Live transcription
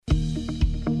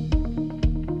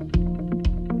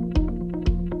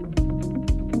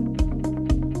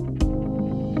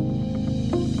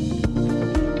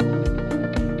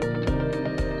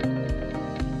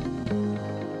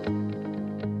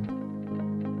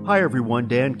Hi everyone,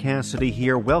 Dan Cassidy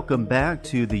here. Welcome back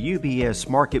to the UBS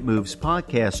Market Moves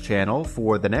podcast channel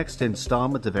for the next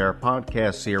installment of our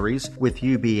podcast series with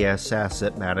UBS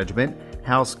Asset Management,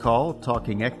 House Call,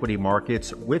 Talking Equity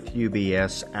Markets with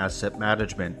UBS Asset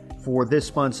Management. For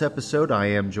this month's episode, I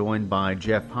am joined by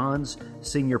Jeff Hans,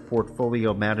 Senior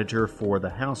Portfolio Manager for the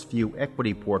HouseView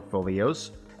Equity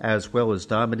Portfolios, as well as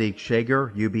Dominic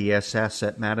Schagar, UBS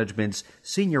Asset Management's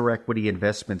Senior Equity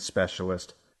Investment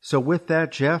Specialist. So with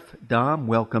that, Jeff, Dom,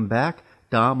 welcome back.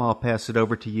 Dom, I'll pass it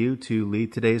over to you to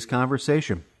lead today's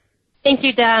conversation. Thank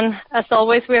you, Dan. As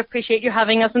always, we appreciate you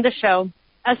having us on the show.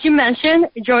 As you mentioned,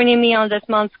 joining me on this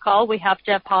month's call, we have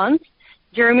Jeff Hans.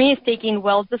 Jeremy is taking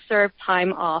well-deserved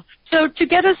time off. So to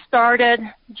get us started,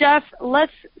 Jeff,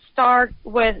 let's start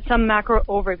with some macro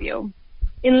overview.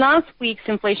 In last week's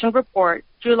inflation report,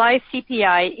 July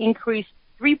CPI increased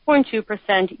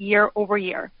 3.2% year over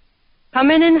year,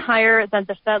 coming in higher than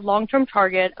the Fed long-term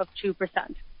target of 2%.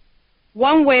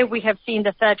 One way we have seen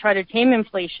the Fed try to tame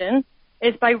inflation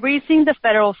is by raising the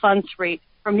federal funds rate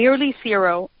from nearly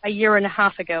zero a year and a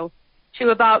half ago to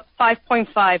about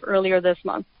 5.5 earlier this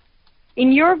month.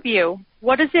 In your view,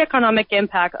 what is the economic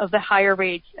impact of the higher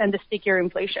rates and the stickier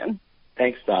inflation?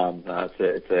 Thanks, Dom.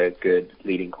 It's a good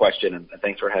leading question, and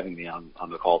thanks for having me on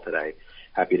the call today.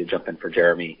 Happy to jump in for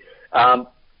Jeremy. So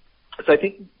I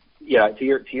think, yeah, to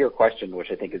your question,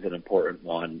 which I think is an important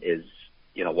one, is,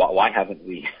 why haven't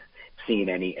we seen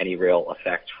any real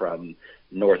effect from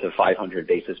north of 500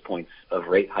 basis points of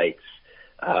rate hikes,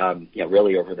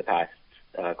 really over the past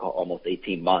almost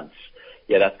 18 months?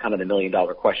 Yeah, that's kind of the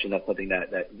million-dollar question. That's something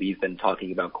that we've been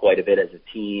talking about quite a bit as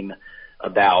a team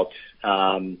about.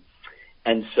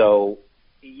 And so,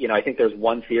 I think there's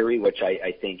one theory which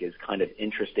I think is kind of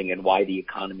interesting and why the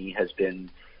economy has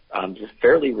been just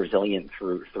fairly resilient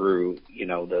through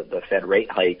the Fed rate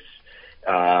hikes,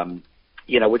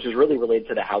 which is really related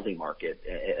to the housing market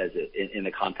in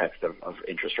the context of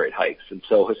interest rate hikes. And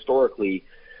so historically,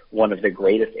 one of the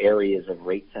greatest areas of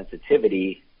rate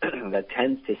sensitivity that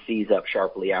tends to seize up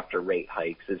sharply after rate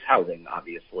hikes is housing,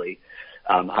 obviously.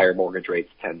 Higher mortgage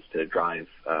rates tends to drive,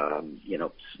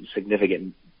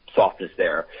 significant softness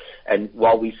there. And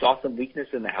while we saw some weakness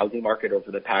in the housing market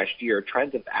over the past year,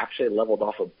 trends have actually leveled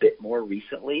off a bit more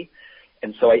recently.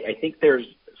 And so I think there's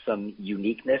some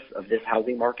uniqueness of this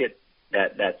housing market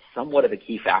that's somewhat of a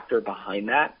key factor behind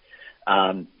that.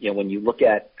 When you look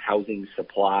at housing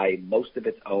supply, most of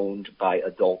it's owned by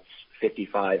adults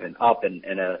 55 and up, and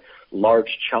a large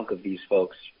chunk of these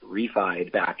folks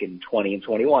refied back in 20 and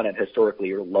 21 at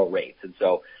historically low rates. And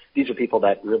so these are people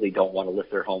that really don't want to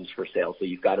list their homes for sale. So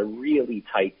you've got a really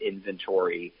tight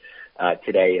inventory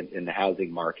today in the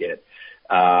housing market.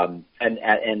 And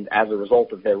as a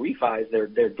result of their refis,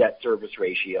 their debt service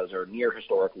ratios are near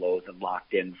historic lows and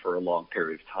locked in for a long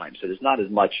period of time. So there's not as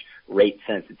much rate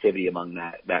sensitivity among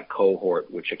that cohort,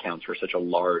 which accounts for such a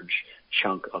large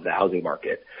chunk of the housing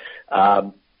market.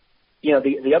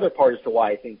 The other part as to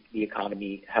why I think the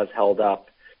economy has held up,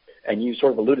 and you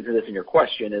sort of alluded to this in your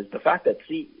question, is the fact that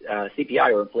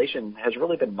CPI or inflation has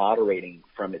really been moderating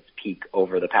from its peak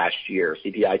over the past year.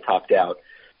 CPI topped out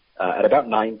at about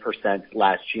 9%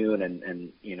 last June,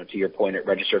 and to your point, it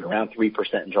registered around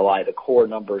 3% in July. The core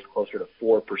number is closer to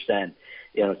 4%.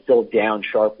 Still down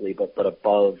sharply, but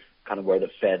above kind of where the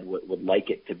Fed would like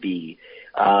it to be.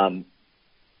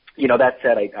 That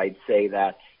said, I'd say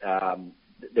that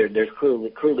there's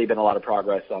clearly been a lot of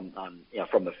progress on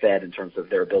from the Fed in terms of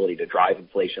their ability to drive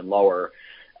inflation lower.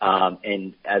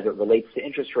 And as it relates to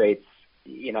interest rates,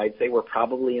 I'd say we're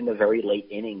probably in the very late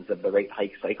innings of the rate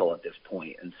hike cycle at this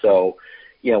point. And so,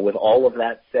 with all of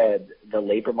that said, the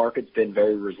labor market's been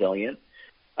very resilient.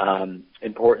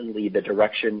 Importantly, the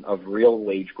direction of real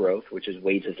wage growth, which is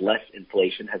wages less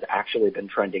inflation, has actually been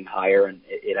trending higher, and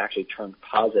it actually turned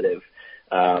positive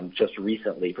just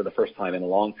recently for the first time in a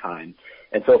long time.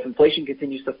 And so if inflation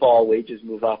continues to fall, wages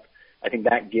move up, I think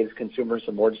that gives consumers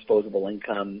some more disposable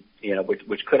income,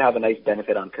 which could have a nice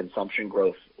benefit on consumption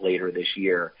growth later this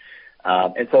year.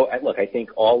 And so, look, I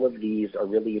think all of these are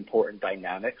really important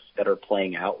dynamics that are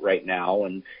playing out right now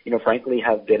and, frankly,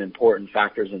 have been important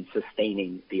factors in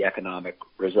sustaining the economic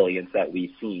resilience that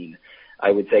we've seen. I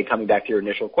would say, coming back to your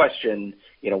initial question,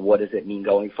 what does it mean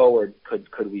going forward?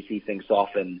 Could we see things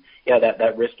soften? Yeah,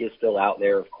 that risk is still out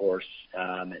there, of course,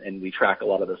 and we track a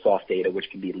lot of the soft data, which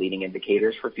can be leading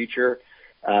indicators for future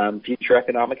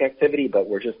economic activity, but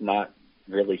we're just not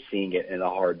really seeing it in the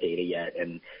hard data yet.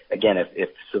 And again,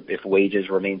 if wages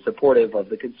remain supportive of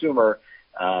the consumer,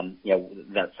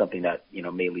 that's something that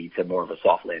may lead to more of a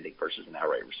soft landing versus an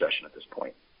outright recession at this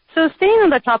point. So staying on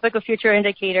the topic of future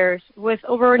indicators, with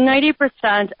over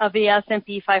 90% of the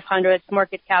S&P 500's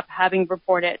market cap having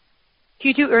reported,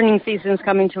 Q2 earnings season is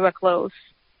coming to a close.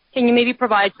 Can you maybe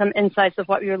provide some insights of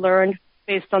what you learned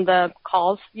based on the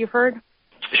calls you've heard?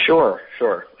 Sure.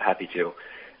 Happy to.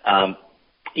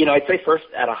 I'd say first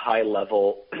at a high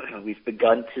level, we've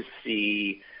begun to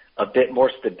see a bit more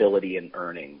stability in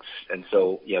earnings. And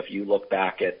so, if you look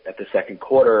back at the second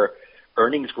quarter,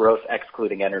 earnings growth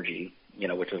excluding energy,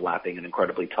 which is lapping an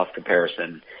incredibly tough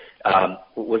comparison,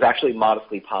 was actually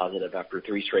modestly positive after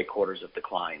 3 straight quarters of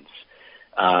declines.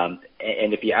 And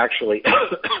if you actually,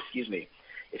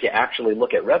 if you actually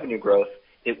look at revenue growth,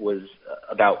 it was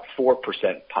about 4%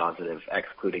 positive,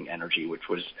 excluding energy, which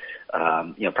was,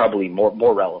 probably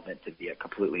more relevant, to be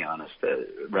completely honest.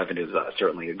 Revenue is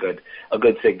certainly a good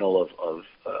signal of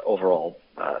overall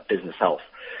business health.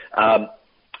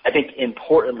 I think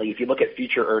importantly, if you look at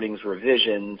future earnings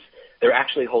revisions, they're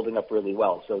actually holding up really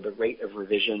well. So the rate of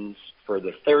revisions for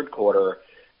the third quarter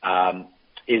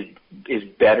is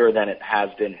better than it has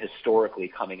been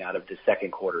historically coming out of the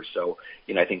second quarter. So,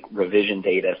 I think revision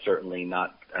data certainly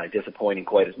not disappointing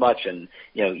quite as much. And,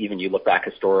 even you look back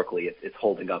historically, it's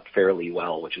holding up fairly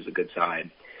well, which is a good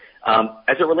sign.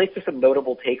 As it relates to some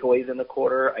notable takeaways in the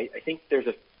quarter, I think there's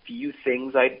a few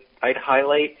things I'd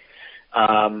highlight.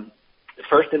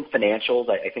 First, in financials,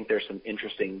 I think there's some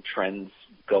interesting trends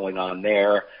going on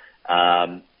there.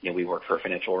 We work for a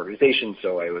financial organization,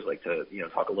 so I always like to,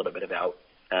 talk a little bit about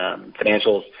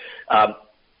financials.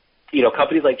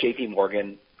 Companies like JP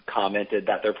Morgan commented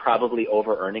that they're probably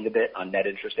over-earning a bit on net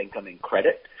interest income and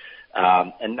credit.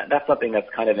 And that's something that's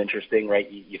kind of interesting, right?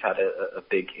 You've had a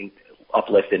big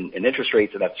uplift in interest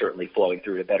rates, and that's certainly flowing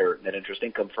through to better net interest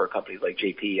income for companies like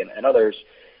JP and others.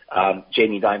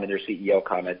 Jamie Dimon, their CEO,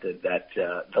 commented that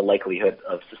the likelihood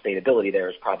of sustainability there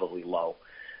is probably low.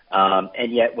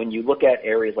 And yet when you look at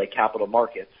areas like capital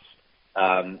markets,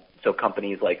 so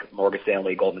companies like Morgan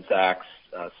Stanley, Goldman Sachs,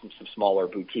 some smaller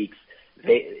boutiques,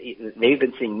 they've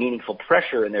been seeing meaningful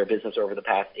pressure in their business over the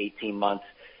past 18 months.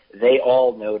 They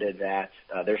all noted that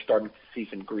they're starting to see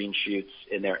some green shoots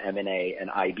in their M&A and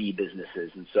IB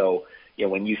businesses. And so,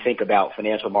 when you think about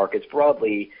financial markets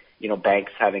broadly,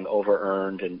 banks having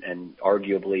over-earned and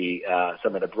arguably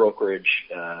some of the brokerage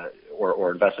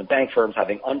or investment bank firms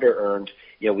having under-earned,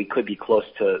 we could be close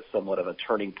to somewhat of a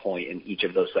turning point in each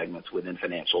of those segments within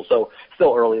financial. So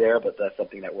still early there, but that's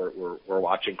something that we're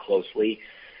watching closely.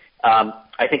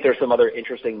 I think there's some other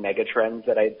interesting mega trends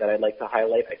that I'd like to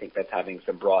highlight. I think that's having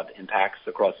some broad impacts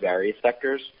across various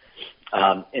sectors.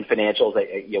 In financials,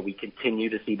 we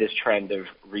continue to see this trend of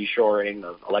reshoring,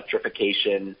 of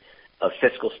electrification, of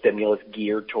fiscal stimulus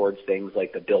geared towards things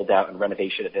like the build-out and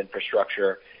renovation of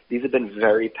infrastructure. These have been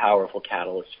very powerful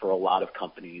catalysts for a lot of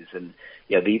companies. And,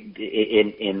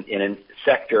 in a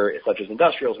sector such as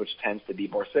industrials, which tends to be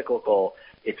more cyclical,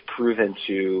 it's proven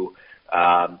to,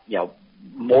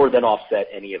 more than offset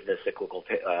any of the cyclical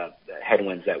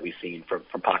headwinds that we've seen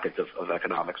from pockets of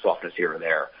economic softness here or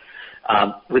there.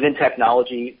 Within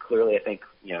technology, clearly, I think,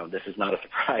 this is not a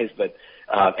surprise, but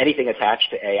anything attached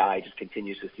to AI just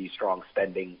continues to see strong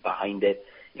spending behind it.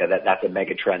 That's a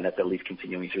mega trend that's at least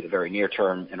continuing through the very near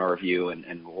term in our view, and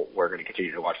we're going to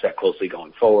continue to watch that closely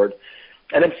going forward.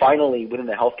 And then finally, within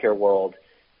the healthcare world,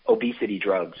 obesity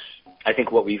drugs. I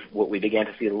think what we began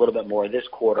to see a little bit more this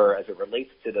quarter as it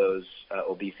relates to those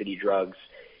obesity drugs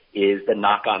is the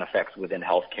knock-on effects within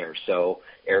healthcare. So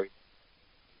areas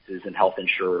and health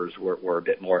insurers were a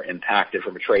bit more impacted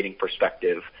from a trading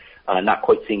perspective, not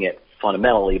quite seeing it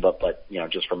fundamentally, but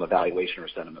just from a valuation or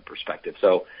sentiment perspective.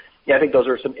 So, I think those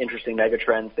are some interesting mega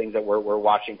trends, things that we're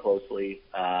watching closely,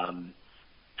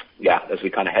 as we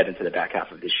kind of head into the back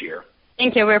half of this year.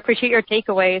 Thank you. We appreciate your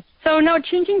takeaways. So now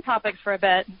changing topics for a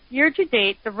bit. Year to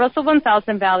date, the Russell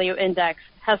 1000 Value Index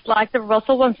has lagged the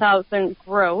Russell 1000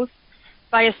 growth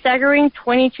by a staggering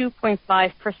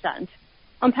 22.5%.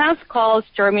 On past calls,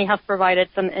 Jeremy has provided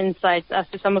some insights as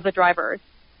to some of the drivers.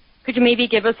 Could you maybe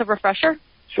give us a refresher?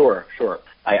 Sure.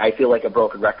 I feel like a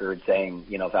broken record saying,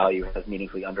 value has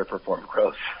meaningfully underperformed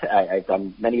growth. I've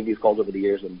done many of these calls over the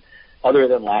years, and other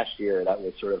than last year, that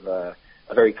was sort of a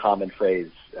very common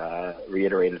phrase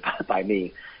reiterated by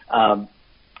me.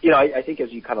 I think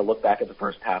as you kind of look back at the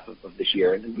first half of this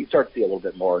year, and we start to see a little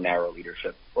bit more narrow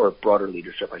leadership, or broader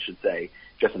leadership, I should say,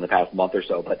 just in the past month or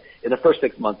so. But in the first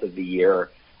 6 months of the year,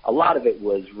 a lot of it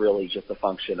was really just a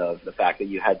function of the fact that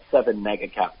you had 7 mega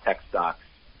cap tech stocks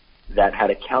that had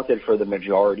accounted for the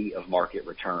majority of market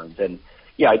returns. And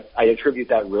I attribute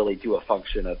that really to a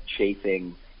function of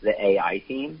chasing the AI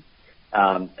theme,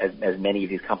 as many of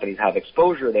these companies have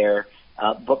exposure there.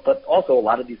 But also a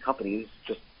lot of these companies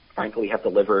just frankly, have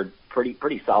delivered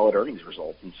pretty solid earnings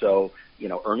results. And so,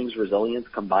 earnings resilience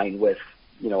combined with,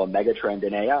 a mega trend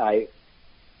in AI,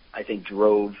 I think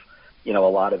drove, a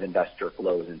lot of investor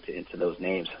flows into those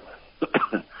names.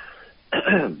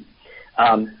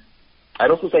 I'd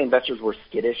also say investors were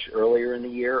skittish earlier in the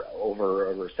year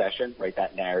over a recession, right?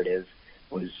 That narrative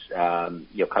was,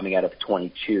 coming out of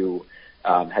 22,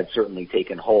 had certainly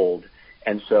taken hold.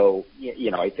 And so,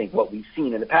 I think what we've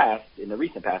seen in the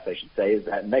recent past, I should say, is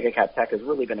that mega cap tech has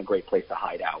really been a great place to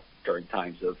hide out during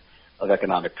times of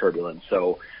economic turbulence.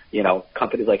 So,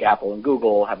 companies like Apple and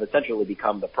Google have essentially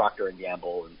become the Procter and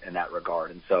Gamble in that regard.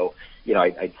 And so,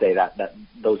 I'd say that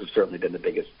those have certainly been the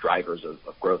biggest drivers of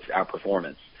growth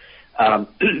outperformance.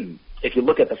 If you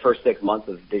look at the first 6 months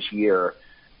of this year,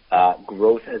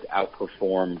 growth has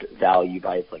outperformed value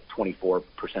by 24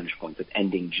 percentage points at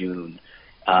ending June.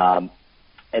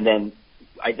 And then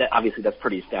obviously that's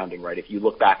pretty astounding, right? If you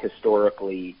look back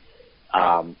historically,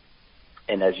 and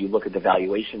as you look at the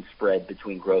valuation spread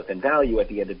between growth and value at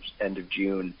the end of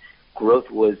June, growth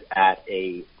was at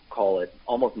call it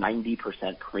almost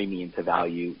 90% premium to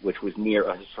value, which was near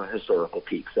a historical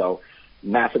peak. So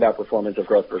massive outperformance of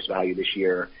growth versus value this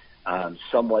year,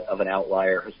 somewhat of an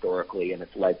outlier historically, and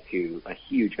it's led to a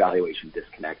huge valuation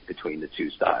disconnect between the two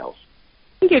styles.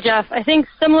 Thank you, Jeff. I think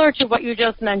similar to what you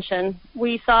just mentioned,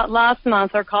 we saw last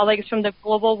month our colleagues from the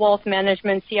Global Wealth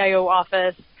Management CIO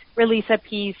office release a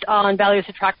piece on value's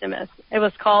attractiveness. It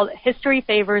was called History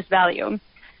Favors Value.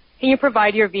 Can you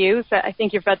provide your views? I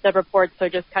think you've read the report, so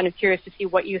just kind of curious to see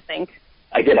what you think.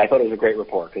 I did. I thought it was a great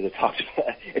report because it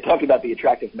talked about the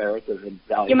attractive merits of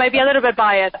value. You might be a little bit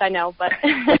biased, I know, but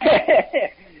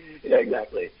yeah,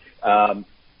 exactly. And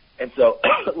so,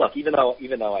 look, even though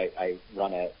I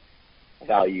run a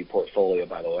value portfolio,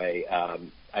 by the way,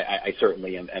 I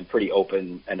certainly am pretty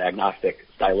open and agnostic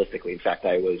stylistically. In fact,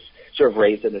 I was sort of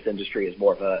raised in this industry as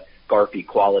more of a GARPy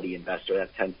quality investor.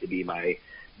 That tends to be my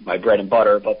bread and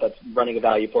butter. But that's running a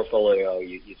value portfolio.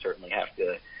 You certainly have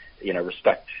to,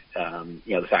 respect,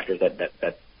 the factors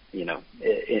that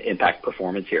impact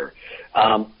performance here.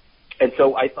 And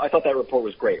so I thought that report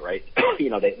was great, right?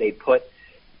 They put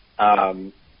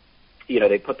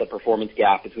the performance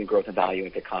gap between growth and value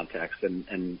into context.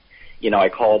 And I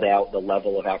called out the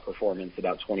level of outperformance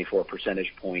about 24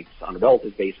 percentage points on a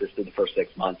relative basis through the first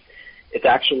 6 months. It's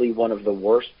actually one of the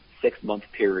worst 6-month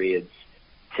periods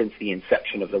since the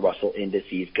inception of the Russell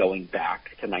indices going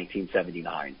back to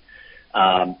 1979.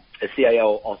 The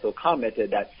CIO also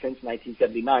commented that since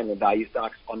 1979, when value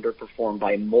stocks underperformed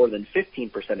by more than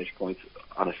 15 percentage points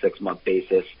on a 6-month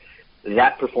basis,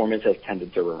 that performance has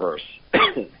tended to reverse.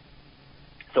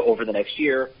 So over the next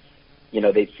year,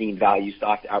 they've seen value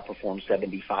stocks outperform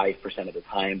 75% of the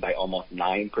time by almost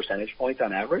 9 percentage points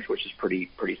on average, which is pretty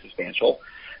substantial.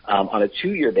 On a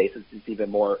 2-year basis, it's even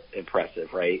more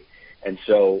impressive, right? And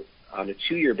so on a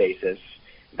 2-year basis,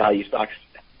 value stocks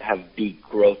have beat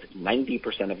growth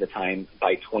 90% of the time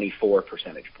by 24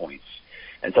 percentage points.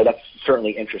 And so that's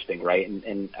certainly interesting, right?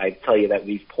 And I tell you that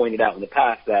we've pointed out in the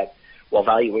past that while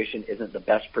valuation isn't the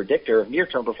best predictor of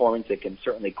near-term performance, it can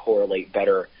certainly correlate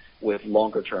better with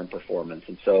longer-term performance.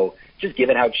 And so just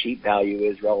given how cheap value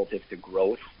is relative to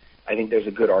growth, I think there's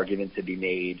a good argument to be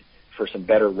made for some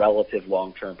better relative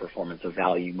long-term performance of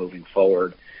value moving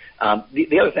forward.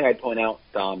 The other thing I'd point out,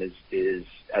 Dom, is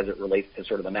as it relates to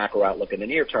sort of the macro outlook in the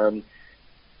near term,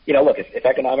 look, if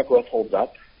economic growth holds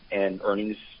up and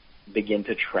earnings begin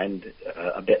to trend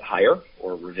a bit higher,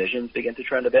 or revisions begin to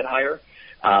trend a bit higher,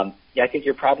 I think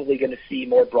you're probably going to see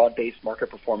more broad-based market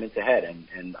performance ahead.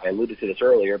 And I alluded to this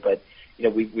earlier, but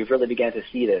we've really began to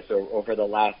see this over the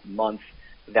last month.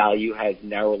 Value has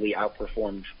narrowly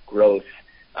outperformed growth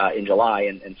in July,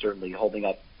 and certainly holding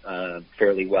up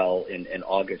fairly well in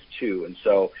August too. And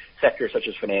so sectors such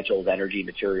as financials, energy,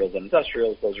 materials, and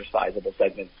industrials, those are sizable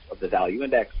segments of the value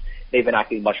index. They've been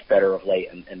acting much better of late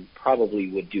and probably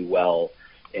would do well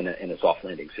in a soft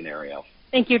landing scenario.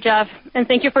 Thank you, Jeff, and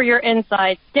thank you for your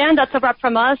insights. Dan, that's a wrap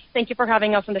from us. Thank you for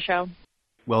having us on the show.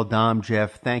 Well, Dom,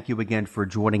 Jeff, thank you again for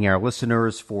joining our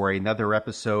listeners for another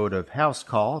episode of House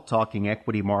Call, Talking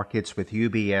Equity Markets with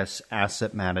UBS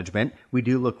Asset Management. We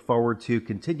do look forward to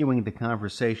continuing the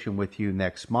conversation with you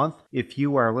next month. If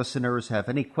you, our listeners, have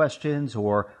any questions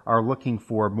or are looking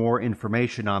for more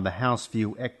information on the House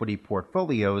View equity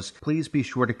portfolios, please be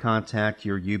sure to contact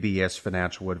your UBS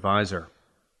financial advisor.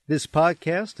 This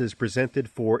podcast is presented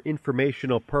for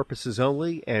informational purposes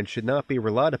only and should not be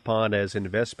relied upon as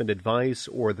investment advice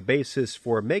or the basis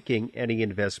for making any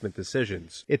investment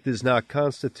decisions. It does not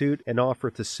constitute an offer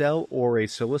to sell or a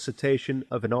solicitation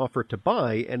of an offer to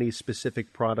buy any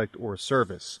specific product or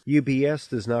service. UBS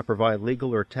does not provide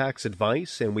legal or tax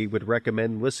advice, and we would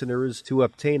recommend listeners to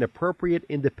obtain appropriate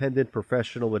independent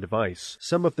professional advice.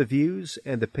 Some of the views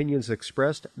and opinions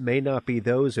expressed may not be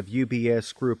those of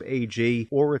UBS Group AG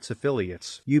or its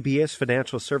affiliates. UBS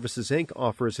Financial Services Inc.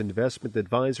 offers investment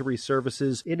advisory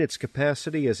services in its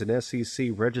capacity as an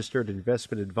SEC-registered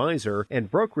investment advisor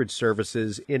and brokerage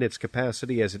services in its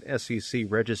capacity as an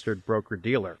SEC-registered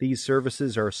broker-dealer. These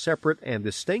services are separate and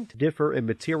distinct, differ in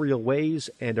material ways,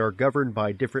 and are governed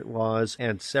by different laws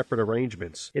and separate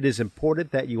arrangements. It is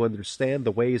important that you understand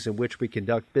the ways in which we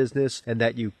conduct business and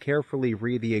that you carefully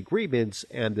read the agreements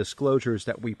and disclosures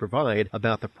that we provide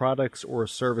about the products or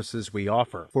services we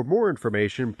offer. For more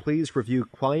information, please review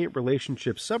Client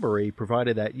Relationship Summary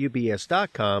provided at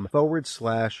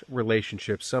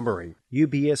ubs.com/relationship summary.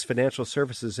 UBS Financial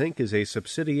Services Inc. is a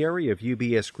subsidiary of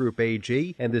UBS Group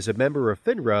AG and is a member of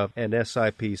FINRA and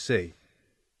SIPC.